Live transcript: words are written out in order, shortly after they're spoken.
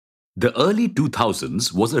The early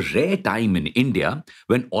 2000s was a rare time in India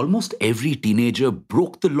when almost every teenager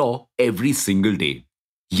broke the law every single day.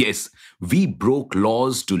 Yes, we broke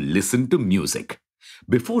laws to listen to music.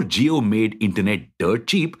 Before Jio made internet dirt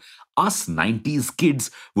cheap, us 90s kids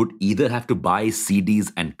would either have to buy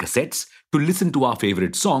CDs and cassettes to listen to our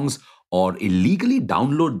favorite songs or illegally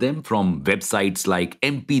download them from websites like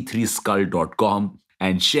mp3skull.com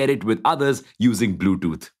and share it with others using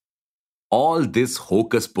Bluetooth. All this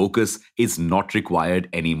hocus pocus is not required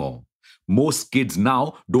anymore. Most kids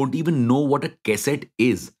now don't even know what a cassette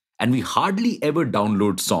is, and we hardly ever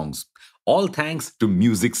download songs, all thanks to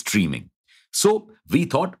music streaming. So, we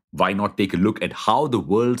thought, why not take a look at how the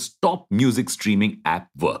world's top music streaming app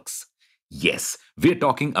works? Yes, we're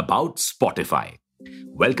talking about Spotify.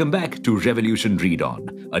 Welcome back to Revolution Read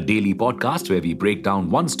On, a daily podcast where we break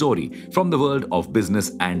down one story from the world of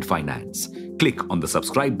business and finance. Click on the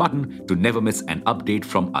subscribe button to never miss an update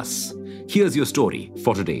from us. Here's your story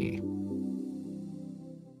for today.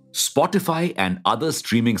 Spotify and other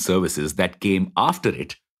streaming services that came after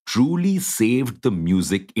it truly saved the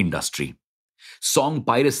music industry. Song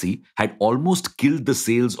piracy had almost killed the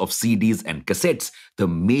sales of CDs and cassettes, the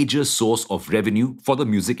major source of revenue for the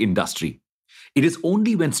music industry. It is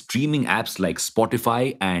only when streaming apps like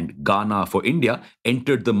Spotify and Gaana for India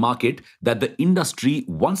entered the market that the industry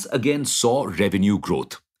once again saw revenue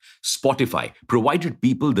growth. Spotify provided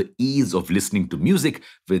people the ease of listening to music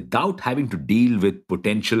without having to deal with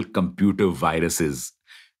potential computer viruses.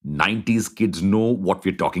 90s kids know what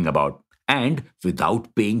we're talking about, and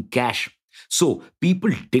without paying cash. So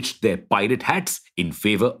people ditched their pirate hats in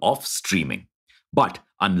favor of streaming. But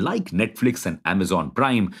unlike Netflix and Amazon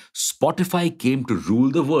Prime, Spotify came to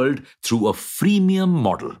rule the world through a freemium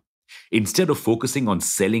model. Instead of focusing on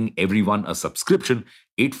selling everyone a subscription,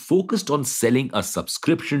 it focused on selling a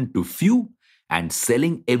subscription to few and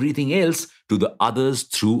selling everything else to the others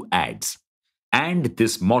through ads. And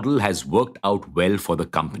this model has worked out well for the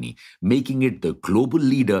company, making it the global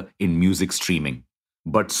leader in music streaming.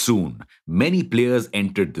 But soon, many players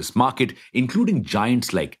entered this market, including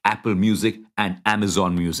giants like Apple Music and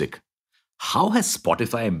Amazon Music. How has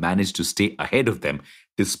Spotify managed to stay ahead of them,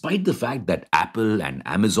 despite the fact that Apple and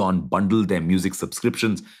Amazon bundle their music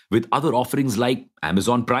subscriptions with other offerings like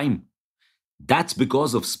Amazon Prime? That's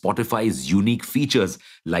because of Spotify's unique features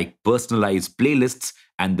like personalized playlists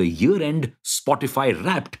and the year-end Spotify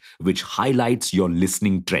Wrapped, which highlights your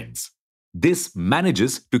listening trends. This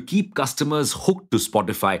manages to keep customers hooked to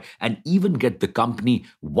Spotify and even get the company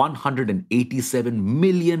 187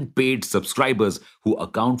 million paid subscribers who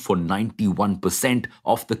account for 91%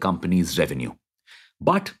 of the company's revenue.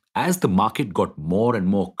 But as the market got more and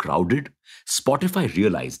more crowded, Spotify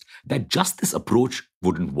realized that just this approach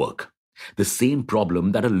wouldn't work. The same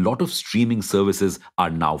problem that a lot of streaming services are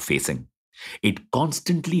now facing. It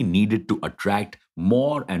constantly needed to attract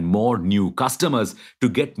more and more new customers to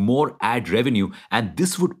get more ad revenue, and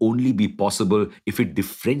this would only be possible if it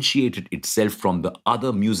differentiated itself from the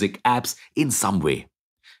other music apps in some way.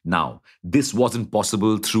 Now, this wasn't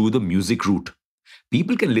possible through the music route.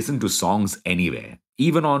 People can listen to songs anywhere,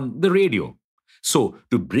 even on the radio. So,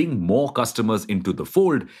 to bring more customers into the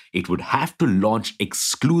fold, it would have to launch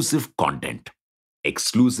exclusive content.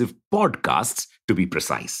 Exclusive podcasts, to be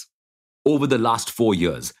precise. Over the last 4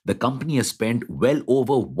 years, the company has spent well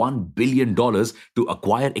over $1 billion to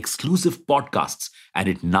acquire exclusive podcasts, and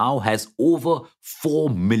it now has over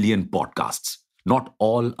 4 million podcasts. Not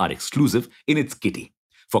all are exclusive in its kitty.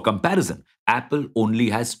 For comparison, Apple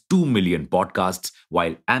only has 2 million podcasts,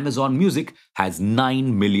 while Amazon Music has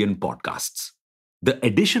 9 million podcasts. The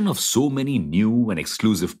addition of so many new and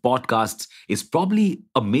exclusive podcasts is probably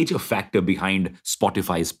a major factor behind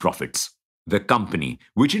Spotify's profits. The company,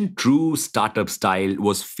 which in true startup style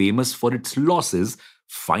was famous for its losses,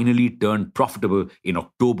 finally turned profitable in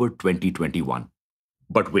October 2021.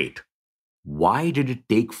 But wait, why did it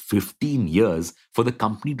take 15 years for the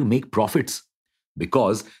company to make profits?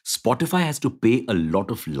 Because Spotify has to pay a lot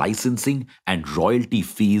of licensing and royalty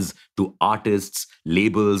fees to artists,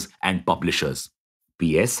 labels, and publishers.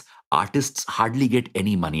 P.S. Artists hardly get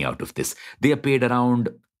any money out of this. They are paid around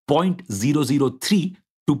 0.003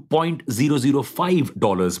 to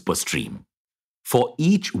 $0.005 per stream. For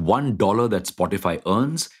each $1 that Spotify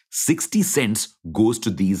earns, 60 cents goes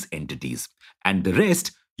to these entities, and the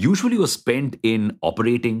rest usually was spent in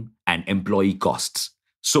operating and employee costs.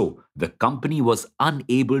 So the company was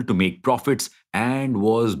unable to make profits and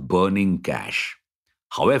was burning cash.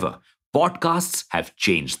 However, podcasts have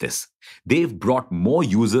changed this. They've brought more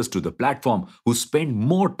users to the platform who spend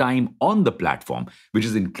more time on the platform, which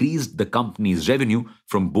has increased the company's revenue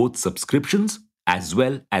from both subscriptions as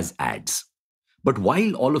well as ads. But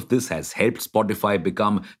while all of this has helped Spotify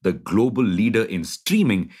become the global leader in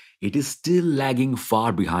streaming, it is still lagging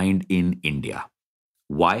far behind in India.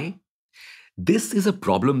 Why? This is a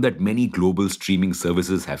problem that many global streaming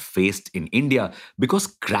services have faced in India because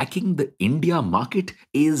cracking the India market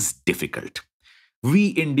is difficult. We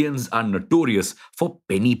Indians are notorious for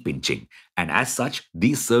penny pinching, and as such,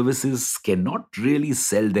 these services cannot really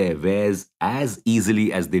sell their wares as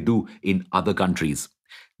easily as they do in other countries.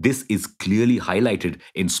 This is clearly highlighted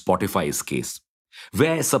in Spotify's case,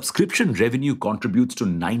 where subscription revenue contributes to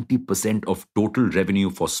 90% of total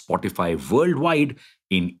revenue for Spotify worldwide.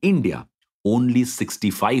 In India, only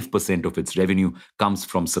 65% of its revenue comes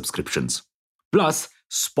from subscriptions. Plus,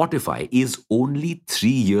 Spotify is only 3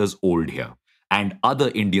 years old here, and other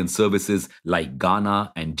Indian services like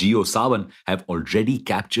Ghana and JioSaavn have already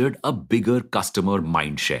captured a bigger customer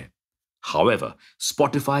mindshare. However,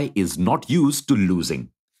 Spotify is not used to losing.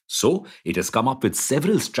 So, it has come up with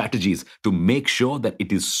several strategies to make sure that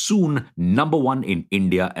it is soon number one in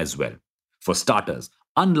India as well. For starters,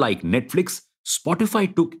 unlike Netflix,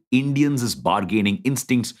 Spotify took Indians' bargaining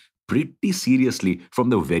instincts pretty seriously from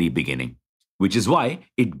the very beginning, which is why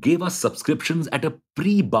it gave us subscriptions at a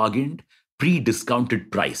pre bargained, pre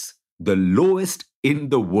discounted price, the lowest in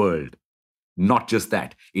the world. Not just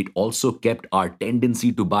that, it also kept our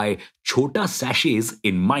tendency to buy chota sachets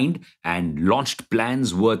in mind and launched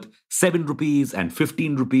plans worth 7 rupees and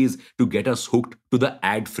 15 rupees to get us hooked to the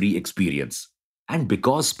ad free experience. And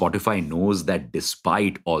because Spotify knows that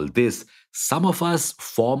despite all this, some of us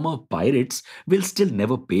former pirates will still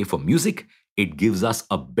never pay for music, it gives us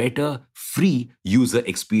a better free user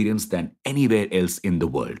experience than anywhere else in the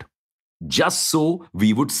world. Just so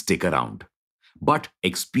we would stick around. But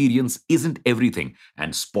experience isn't everything,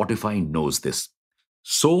 and Spotify knows this.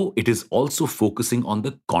 So it is also focusing on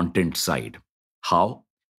the content side. How?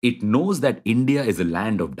 It knows that India is a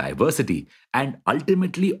land of diversity, and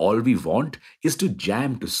ultimately, all we want is to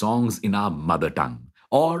jam to songs in our mother tongue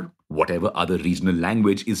or whatever other regional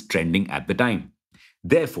language is trending at the time.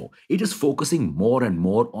 Therefore, it is focusing more and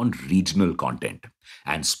more on regional content,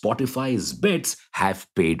 and Spotify's bets have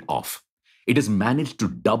paid off. It has managed to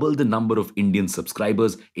double the number of Indian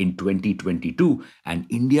subscribers in 2022, and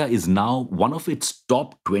India is now one of its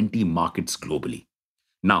top 20 markets globally.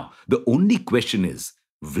 Now, the only question is,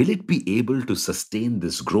 will it be able to sustain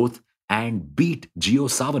this growth and beat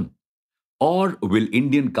JioSaavn? Or will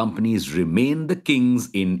Indian companies remain the kings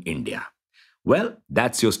in India? Well,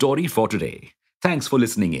 that's your story for today. Thanks for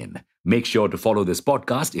listening in. Make sure to follow this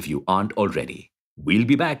podcast if you aren't already. We'll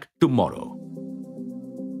be back tomorrow.